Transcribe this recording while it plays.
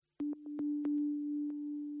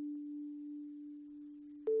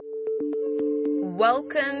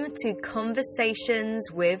Welcome to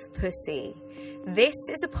Conversations with Pussy. This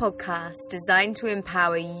is a podcast designed to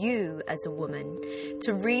empower you as a woman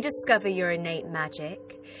to rediscover your innate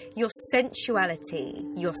magic, your sensuality,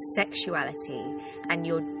 your sexuality, and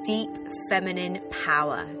your deep feminine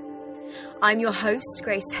power. I'm your host,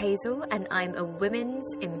 Grace Hazel, and I'm a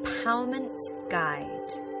women's empowerment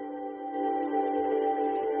guide.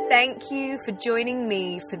 Thank you for joining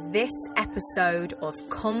me for this episode of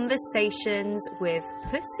Conversations with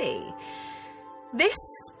Pussy. This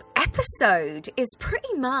episode is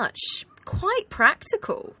pretty much quite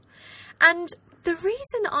practical. And the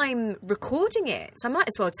reason I'm recording it, I might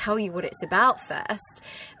as well tell you what it's about first.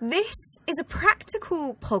 This is a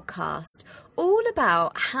practical podcast all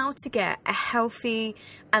about how to get a healthy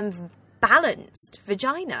and balanced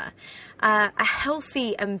vagina, a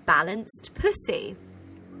healthy and balanced pussy.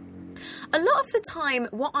 A lot of the time,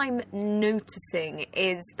 what I'm noticing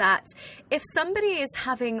is that if somebody is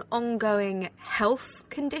having ongoing health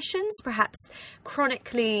conditions, perhaps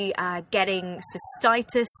chronically getting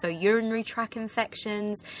cystitis, so urinary tract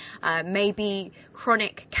infections, maybe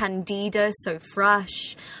chronic candida, so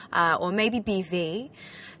thrush, or maybe BV,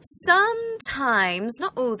 sometimes,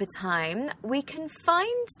 not all the time, we can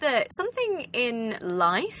find that something in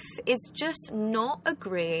life is just not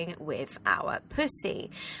agreeing with our pussy.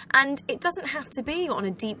 And it doesn't have to be on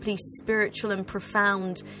a deeply spiritual and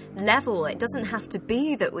profound level. It doesn't have to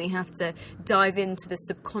be that we have to dive into the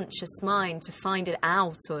subconscious mind to find it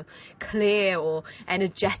out or clear or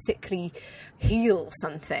energetically heal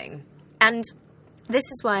something. And this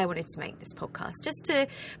is why I wanted to make this podcast, just to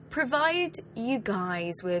provide you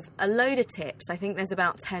guys with a load of tips. I think there's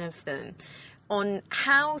about 10 of them on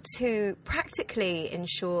how to practically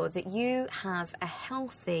ensure that you have a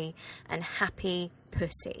healthy and happy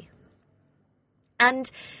pussy. And,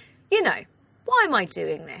 you know, why am I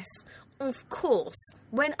doing this? Of course,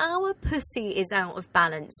 when our pussy is out of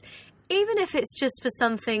balance, even if it's just for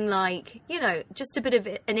something like, you know, just a bit of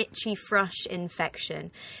an itchy thrush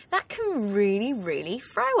infection, that can really, really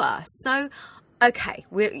throw us. So, okay,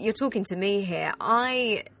 you're talking to me here.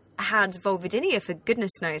 I had vulvodynia for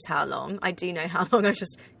goodness knows how long. I do know how long, I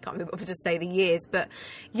just can't remember to say the years. But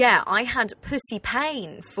yeah, I had pussy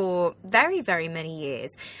pain for very, very many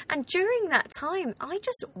years. And during that time, I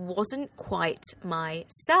just wasn't quite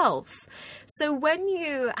myself. So when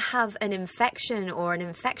you have an infection or an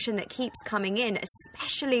infection that keeps coming in,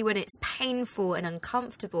 especially when it's painful and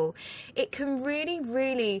uncomfortable, it can really,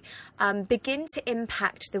 really begin to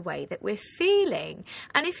impact the way that we're feeling.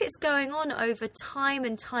 And if it's going on over time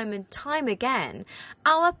and time again,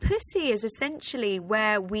 our pussy is essentially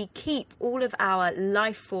where we keep all of our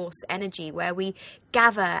life force energy, where we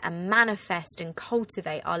gather and manifest and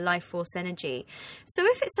cultivate our life force energy. So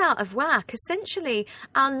if it's out of whack, essentially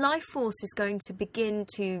our life force is going to begin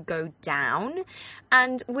to go down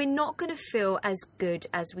and we're not going to feel as good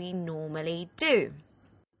as we normally do.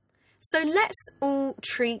 So let's all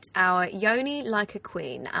treat our yoni like a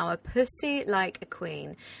queen, our pussy like a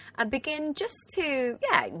queen, and begin just to,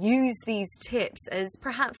 use these tips as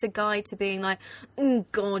perhaps a guide to being like,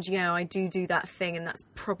 God, yeah, I do that thing and that's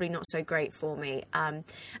probably not so great for me. And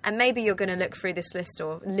maybe you're going to look through this list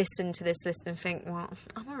or listen to this list and think, well,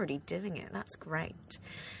 I'm already doing it. That's great.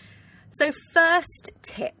 So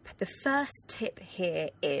the first tip here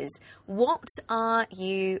is, what are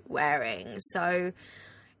you wearing? So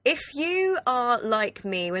if you are like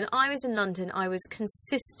me, when I was in London, I was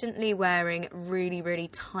consistently wearing really, really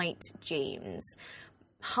tight jeans.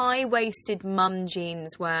 High-waisted mum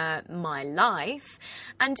jeans were my life.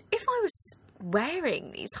 And if I was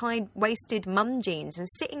wearing these high-waisted mum jeans and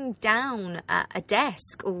sitting down at a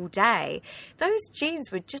desk all day, those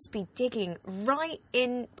jeans would just be digging right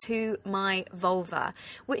into my vulva,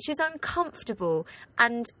 which is uncomfortable.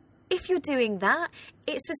 And if you're doing that,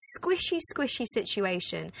 it's a squishy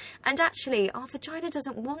situation. And actually, our vagina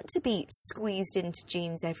doesn't want to be squeezed into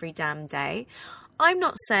jeans every damn day. I'm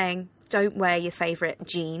not saying don't wear your favourite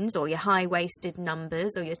jeans or your high-waisted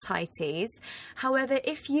numbers or your tighties. However,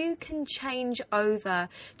 if you can change over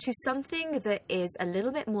to something that is a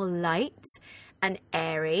little bit more light and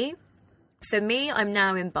airy. For me, I'm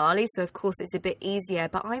now in Bali, so of course it's a bit easier,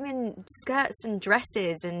 but I'm in skirts and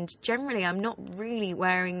dresses and generally I'm not really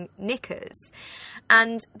wearing knickers.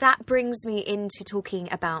 And that brings me into talking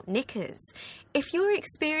about knickers. If you're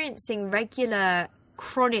experiencing regular,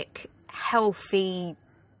 chronic, healthy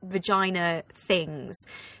vagina things,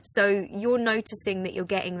 so you're noticing that you're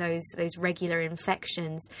getting those regular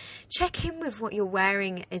infections, check in with what you're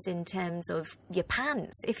wearing is in terms of your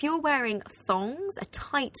pants. If you're wearing thongs, a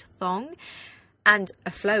tight thong, and a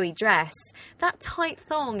flowy dress, that tight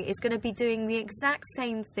thong is going to be doing the exact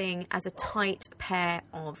same thing as a tight pair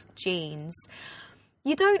of jeans.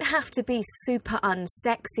 You don't have to be super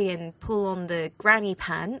unsexy and pull on the granny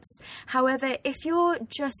pants. However, if you're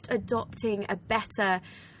just adopting a better,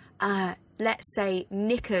 let's say,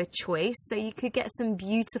 knicker choice, so you could get some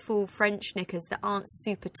beautiful French knickers that aren't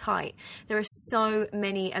super tight. There are so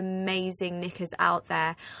many amazing knickers out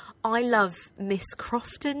there. I love Miss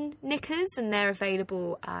Crofton knickers, and they're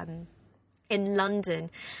available in London.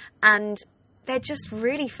 And they're just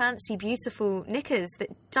really fancy, beautiful knickers that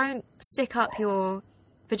don't stick up your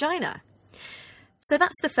vagina. So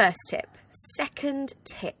that's the first tip. Second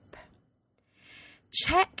tip.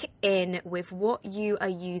 Check in with what you are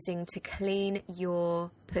using to clean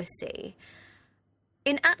your pussy.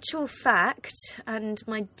 In actual fact, and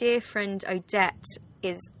my dear friend Odette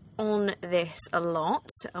is on this a lot,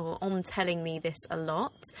 or on telling me this a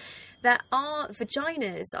lot, that our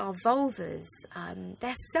vaginas, our vulvas,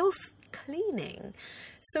 they're self-cleaning.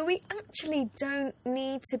 So we actually don't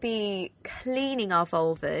need to be cleaning our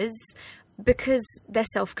vulvas because they're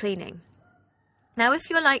self-cleaning. Now, if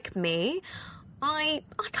you're like me, I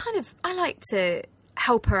like to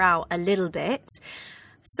help her out a little bit.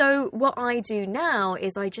 So what I do now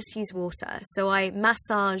is I just use water. So I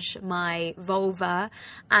massage my vulva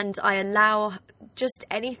and I allow just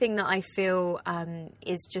anything that I feel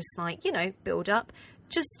is just like, build up,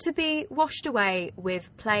 just to be washed away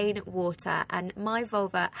with plain water. And my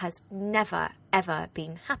vulva has never, ever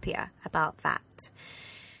been happier about that.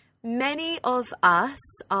 Many of us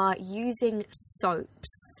are using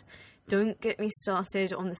soaps. Don't get me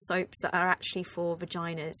started on the soaps that are actually for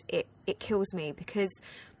vaginas. It kills me because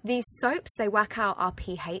these soaps, they whack out our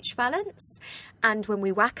pH balance. And when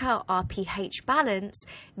we whack out our pH balance,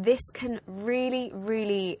 this can really,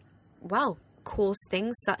 really, cause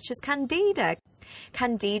things such as candida.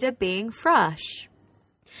 Candida being thrush.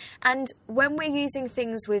 And when we're using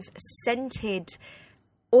things with scented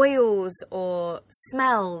oils or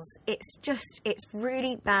smells, it's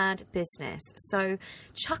really bad business. So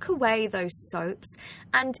chuck away those soaps.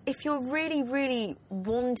 And if you're really, really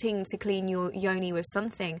wanting to clean your yoni with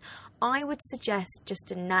something, I would suggest just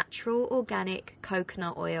a natural organic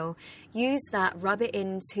coconut oil. Use that, rub it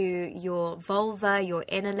into your vulva, your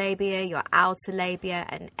inner labia, your outer labia,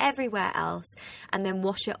 and everywhere else, and then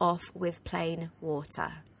wash it off with plain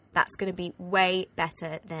water. That's going to be way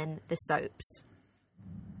better than the soaps.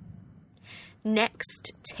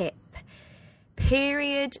 Next tip,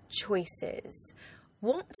 period choices.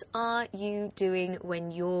 What are you doing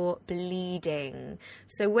when you're bleeding?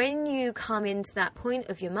 So when you come into that point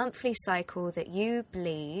of your monthly cycle that you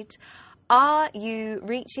bleed, are you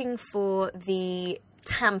reaching for the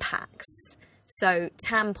Tampax? So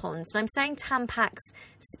tampons. And I'm saying Tampax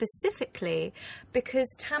specifically because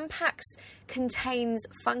Tampax contains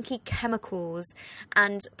funky chemicals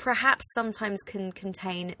and perhaps sometimes can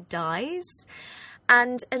contain dyes.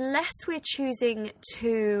 And unless we're choosing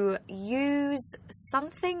to use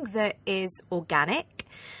something that is organic,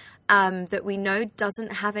 that we know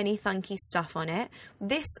doesn't have any funky stuff on it,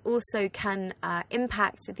 this also can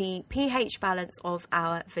impact the pH balance of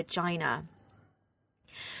our vagina.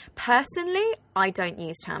 Personally, I don't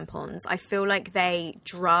use tampons. I feel like they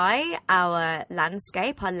dry our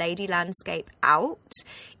landscape, our lady landscape out,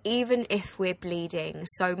 even if we're bleeding.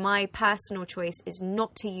 So my personal choice is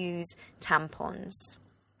not to use tampons.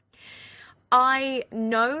 I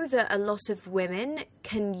know that a lot of women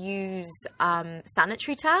can use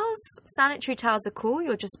sanitary towels. Sanitary towels are cool.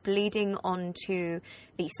 You're just bleeding onto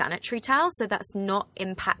the sanitary towel, so that's not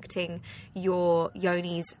impacting your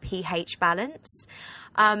yoni's pH balance.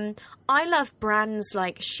 I love brands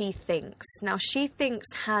like She Thinks. Now, She Thinks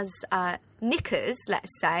has knickers,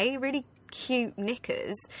 let's say, really cute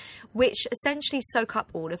knickers, which essentially soak up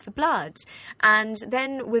all of the blood. And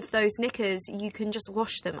then with those knickers, you can just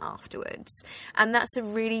wash them afterwards. And that's a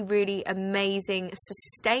really, really amazing,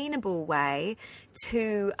 sustainable way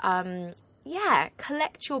to,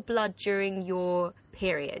 collect your blood during your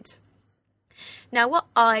period. Now, what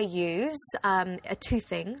I use are two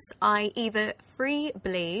things. I either free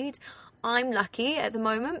bleed. I'm lucky at the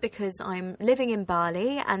moment because I'm living in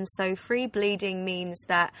Bali, and so free bleeding means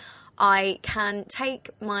that I can take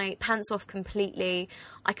my pants off completely,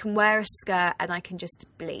 I can wear a skirt, and I can just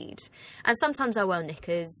bleed. And sometimes I wear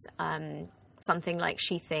knickers, something like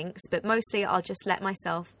She Thinks, but mostly I'll just let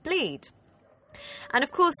myself bleed. And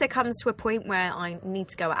of course, there comes to a point where I need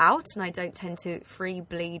to go out, and I don't tend to free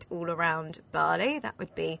bleed all around Bali. That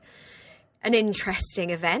would be an interesting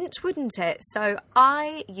event, wouldn't it? So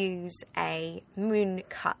I use a moon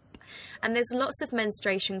cup. And there's lots of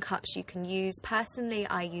menstruation cups you can use. Personally,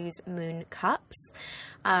 I use Moon cups,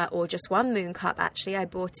 or just one Moon cup actually. I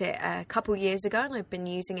bought it a couple years ago and I've been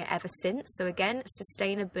using it ever since. So again,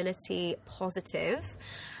 sustainability positive.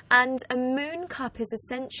 And a Moon cup is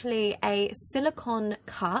essentially a silicone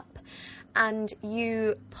cup, and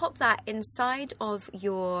you pop that inside of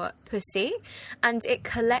your pussy and it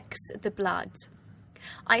collects the blood.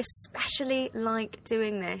 I especially like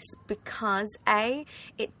doing this because A,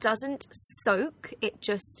 it doesn't soak, it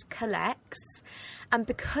just collects. And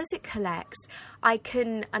because it collects, I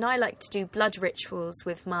like to do blood rituals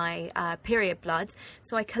with my period blood.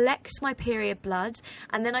 So I collect my period blood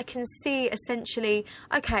and then I can see essentially,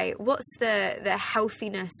 okay, what's the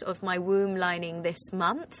healthiness of my womb lining this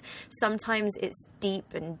month? Sometimes it's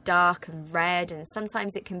deep and dark and red, and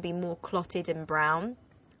sometimes it can be more clotted and brown.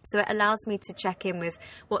 So it allows me to check in with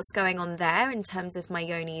what's going on there in terms of my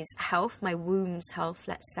yoni's health, my womb's health,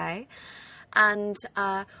 let's say. And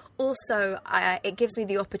also it gives me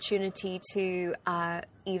the opportunity to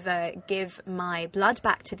either give my blood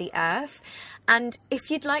back to the earth. And if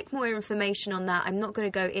you'd like more information on that, I'm not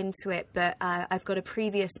going to go into it, but I've got a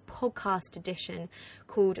previous podcast edition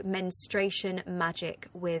called Menstruation Magic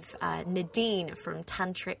with Nadine from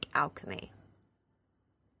Tantric Alchemy.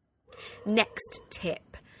 Next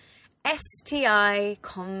tip, STI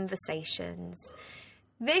conversations.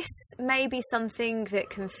 This may be something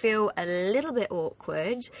that can feel a little bit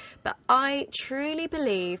awkward, but I truly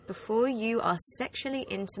believe before you are sexually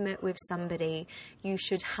intimate with somebody, you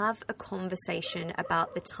should have a conversation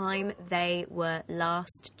about the time they were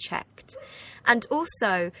last checked. And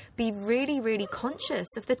also be really, really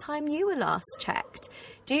conscious of the time you were last checked.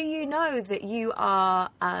 Do you know that you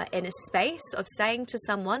are in a space of saying to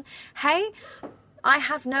someone, hey, I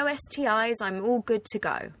have no STIs, I'm all good to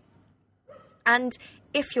go. And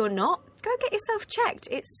if you're not, go get yourself checked.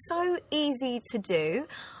 It's so easy to do.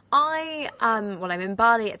 I'm in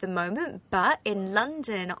Bali at the moment, but in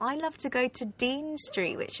London, I love to go to Dean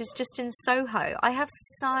Street, which is just in Soho. I have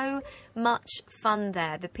so much fun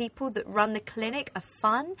there. The people that run the clinic are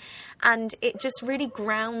fun, and it just really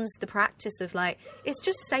grounds the practice of it's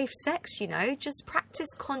just safe sex, just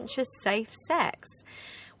practice conscious, safe sex.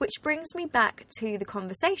 Which brings me back to the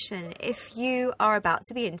conversation. If you are about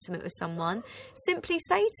to be intimate with someone, simply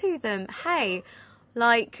say to them, hey,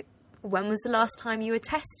 when was the last time you were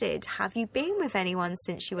tested? Have you been with anyone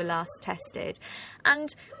since you were last tested?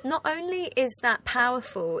 And not only is that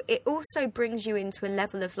powerful, it also brings you into a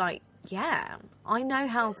level of yeah, I know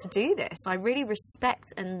how to do this. I really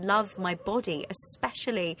respect and love my body,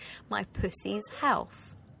 especially my pussy's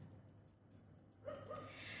health.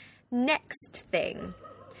 Next thing.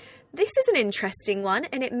 This is an interesting one,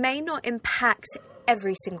 and it may not impact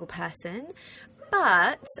every single person,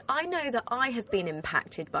 but I know that I have been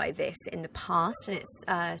impacted by this in the past, and it's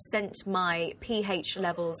sent my pH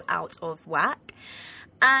levels out of whack.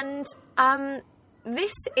 And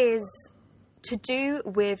this is to do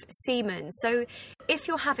with semen. So if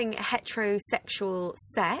you're having heterosexual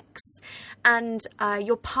sex and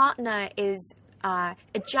your partner is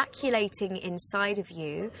ejaculating inside of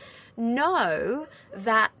you, know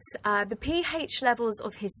that the pH levels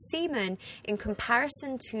of his semen in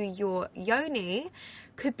comparison to your yoni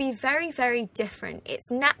could be very, very different. It's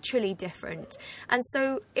naturally different. And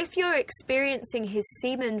so if you're experiencing his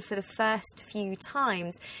semen for the first few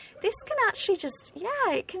times, this can actually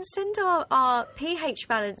it can send our pH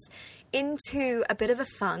balance into a bit of a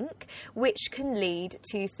funk, which can lead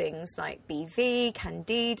to things like BV,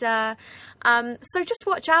 candida. So just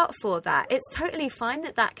watch out for that. It's totally fine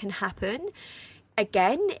that can happen.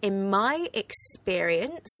 Again, in my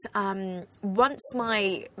experience, once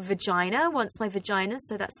my vagina,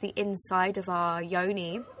 so that's the inside of our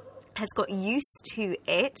yoni, has got used to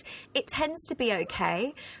it, it tends to be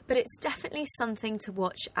okay, but it's definitely something to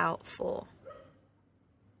watch out for.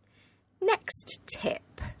 Next tip.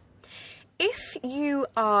 If you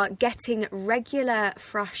are getting regular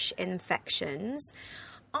thrush infections,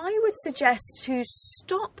 I would suggest to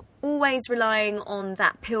stop always relying on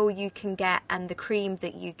that pill you can get and the cream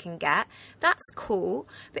that you can get. That's cool.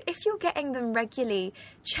 But if you're getting them regularly,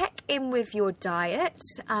 check in with your diet.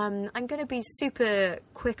 I'm going to be super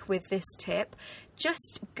quick with this tip.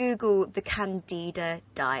 Just Google the Candida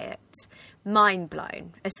diet. Mind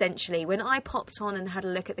blown, essentially. When I popped on and had a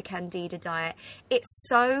look at the Candida diet, it's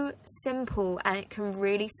so simple and it can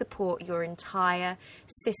really support your entire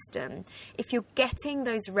system. If you're getting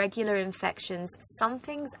those regular infections,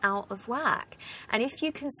 something's out of whack. And if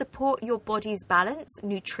you can support your body's balance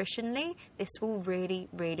nutritionally, this will really,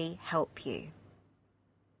 really help you.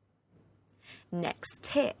 Next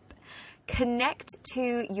tip. connect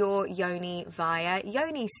to your yoni via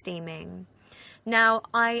yoni steaming. Now,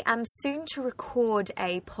 I am soon to record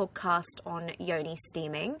a podcast on yoni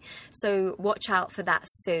steaming, so watch out for that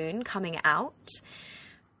soon coming out.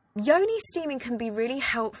 Yoni steaming can be really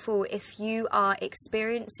helpful if you are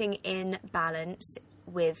experiencing imbalance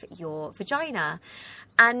with your vagina.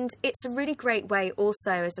 And it's a really great way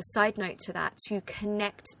also, as a side note to that, to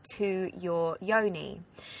connect to your yoni.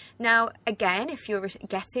 Now, again, if you're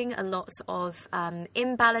getting a lot of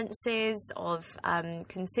imbalances, of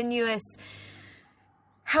continuous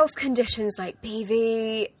health conditions like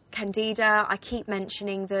PV, Candida, I keep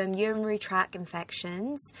mentioning them, urinary tract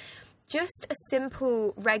infections, just a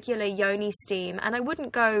simple regular yoni steam, and I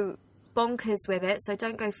wouldn't go bonkers with it, so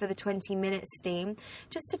don't go for the 20-minute steam,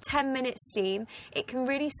 just a 10-minute steam. It can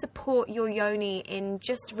really support your yoni in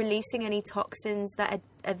just releasing any toxins that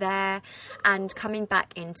are there and coming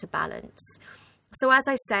back into balance. So as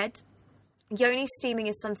I said, yoni steaming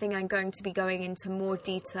is something I'm going to be going into more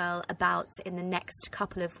detail about in the next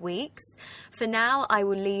couple of weeks. For now, I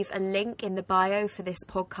will leave a link in the bio for this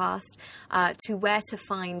podcast to where to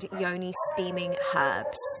find yoni steaming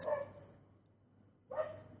herbs.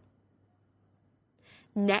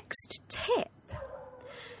 Next tip.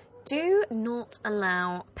 Do not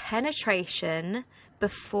allow penetration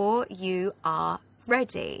before you are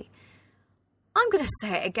ready. I'm going to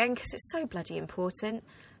say it again because it's so bloody important.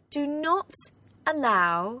 Do not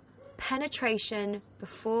allow penetration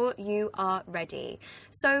before you are ready.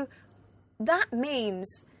 So that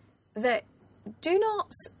means that do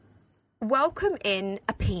not welcome in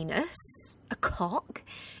a penis, a cock,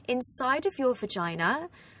 inside of your vagina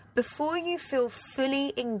before you feel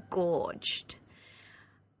fully engorged.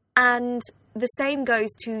 And the same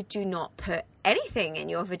goes to do not put anything in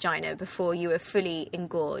your vagina before you are fully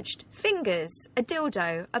engorged. Fingers, a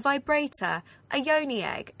dildo, a vibrator, a yoni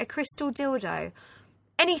egg, a crystal dildo,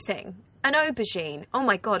 anything. An aubergine. Oh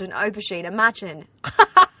my God, an aubergine. Imagine.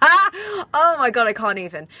 Oh my God, I can't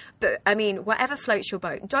even. But I mean, whatever floats your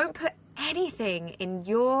boat. Don't put anything in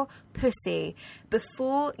your pussy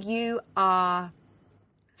before you are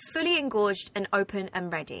fully engorged and open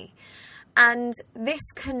and ready. And this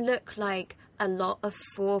can look like a lot of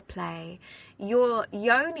foreplay. Your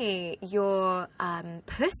yoni, your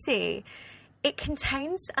pussy, it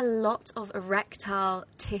contains a lot of erectile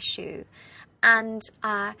tissue. And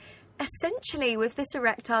essentially with this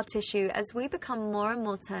erectile tissue, as we become more and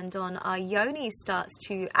more turned on, our yoni starts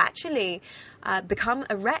to actually become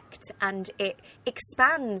erect, and it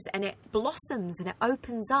expands and it blossoms and it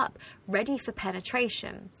opens up, ready for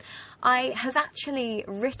penetration. I have actually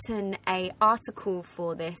written an article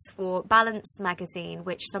for this for Balance Magazine,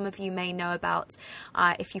 which some of you may know about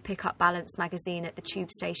if you pick up Balance Magazine at the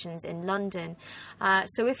tube stations in London.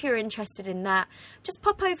 So if you're interested in that, just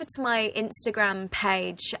pop over to my Instagram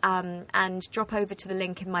page and drop over to the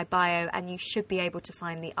link in my bio, and you should be able to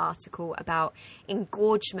find the article about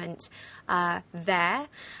engorgement there.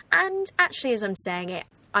 And actually, as I'm saying it,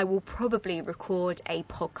 I will probably record a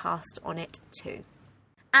podcast on it too.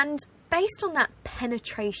 And based on that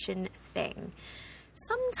penetration thing,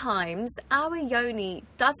 sometimes our yoni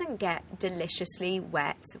doesn't get deliciously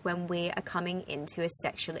wet when we are coming into a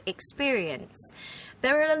sexual experience.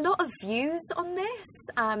 There are a lot of views on this.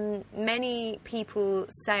 Many people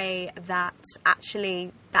say that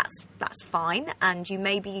actually that's fine, and you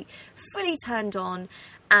may be fully turned on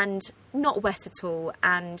and not wet at all,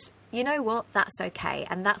 and you know what, that's okay,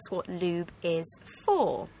 and that's what lube is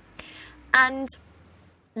for. And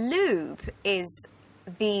lube is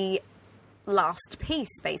the last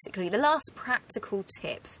piece, basically, the last practical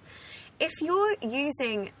tip. If you're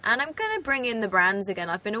using, and I'm going to bring in the brands again,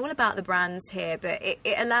 I've been all about the brands here, but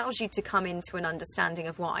it allows you to come into an understanding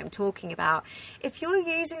of what I'm talking about. If you're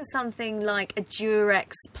using something like a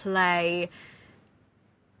Durex Play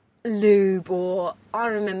lube, or I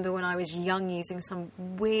remember when I was young using some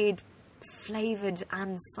weird flavoured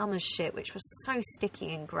Ann Summers shit, which was so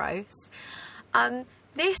sticky and gross,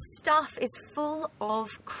 this stuff is full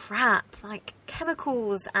of crap, like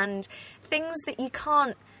chemicals and things that you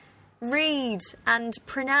can't read and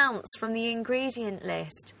pronounce from the ingredient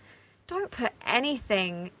list. Don't put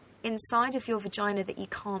anything inside of your vagina that you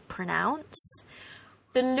can't pronounce.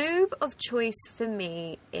 The lube of choice for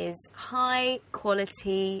me is high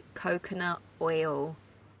quality coconut oil.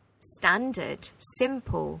 Standard,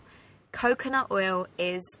 simple. Coconut oil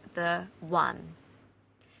is the one.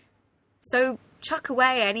 So chuck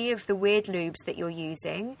away any of the weird lubes that you're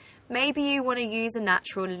using. Maybe you want to use a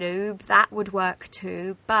natural lube, that would work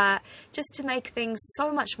too, but just to make things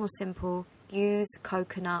so much more simple, use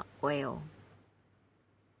coconut oil.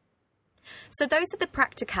 So those are the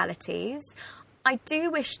practicalities. I do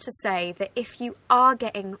wish to say that if you are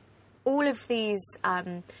getting all of these,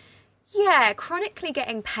 chronically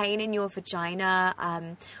getting pain in your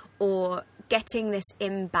vagina, or getting this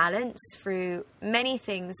imbalance through many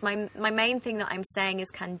things. My main thing that I'm saying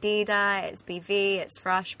is candida, it's BV, it's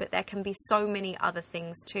thrush, but there can be so many other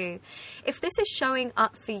things too. If this is showing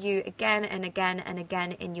up for you again and again and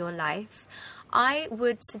again in your life, I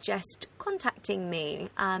would suggest contacting me.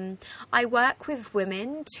 I work with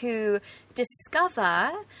women to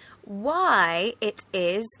discover why it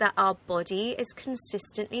is that our body is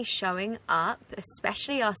consistently showing up,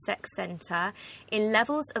 especially our sex center, in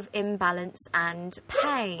levels of imbalance and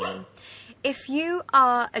pain. If you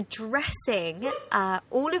are addressing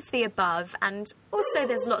all of the above, and also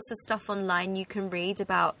there's lots of stuff online you can read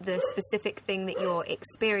about the specific thing that you're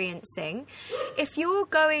experiencing, if you're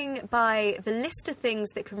going by the list of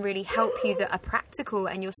things that can really help you that are practical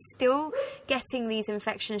and you're still getting these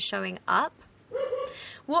infections showing up,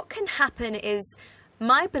 what can happen is,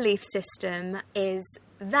 my belief system is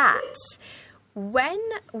that when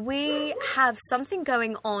we have something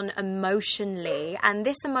going on emotionally, and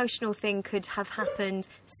this emotional thing could have happened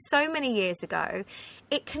so many years ago,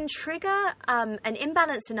 it can trigger an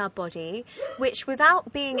imbalance in our body, which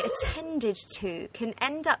without being attended to can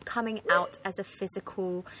end up coming out as a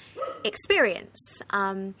physical experience.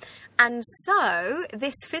 And so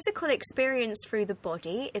this physical experience through the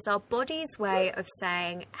body is our body's way of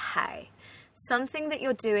saying, hey, something that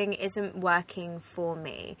you're doing isn't working for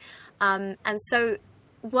me. And so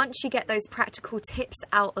once you get those practical tips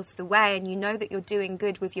out of the way and you know that you're doing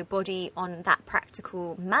good with your body on that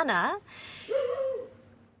practical manner,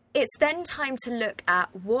 it's then time to look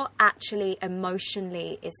at what actually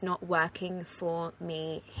emotionally is not working for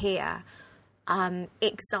me here.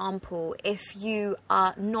 Example, if you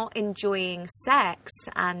are not enjoying sex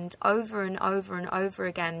and over and over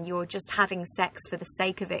again, you're just having sex for the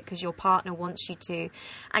sake of it because your partner wants you to,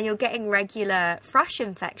 and you're getting regular thrush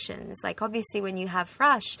infections, like obviously when you have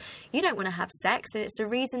thrush, you don't want to have sex and it's a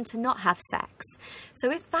reason to not have sex. So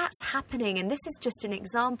if that's happening, and this is just an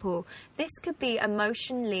example, this could be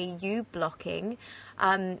emotionally you blocking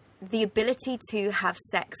the ability to have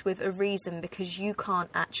sex with a reason because you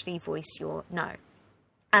can't actually voice your no.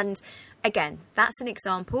 And again, that's an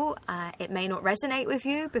example. It may not resonate with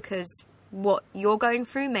you because what you're going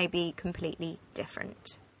through may be completely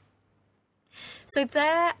different. So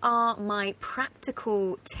there are my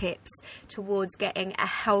practical tips towards getting a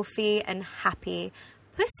healthy and happy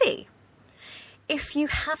pussy. If you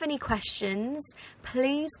have any questions,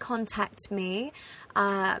 please contact me.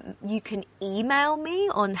 You can email me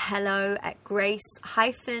on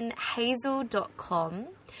hello@grace-hazel.com.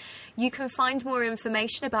 You can find more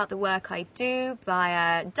information about the work I do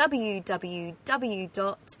via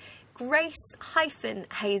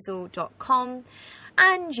www.grace-hazel.com.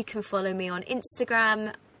 And you can follow me on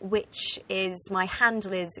Instagram, which is, my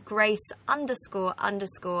handle is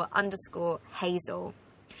grace___hazel.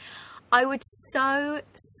 I would so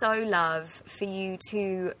love for you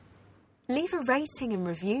to leave a rating and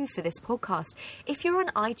review for this podcast. If you're on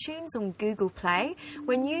iTunes, on Google Play,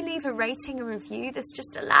 when you leave a rating and review, this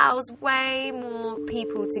just allows way more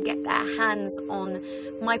people to get their hands on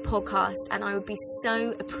my podcast, and I would be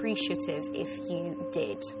so appreciative if you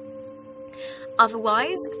did.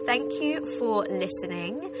 Otherwise, thank you for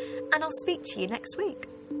listening, and I'll speak to you next week.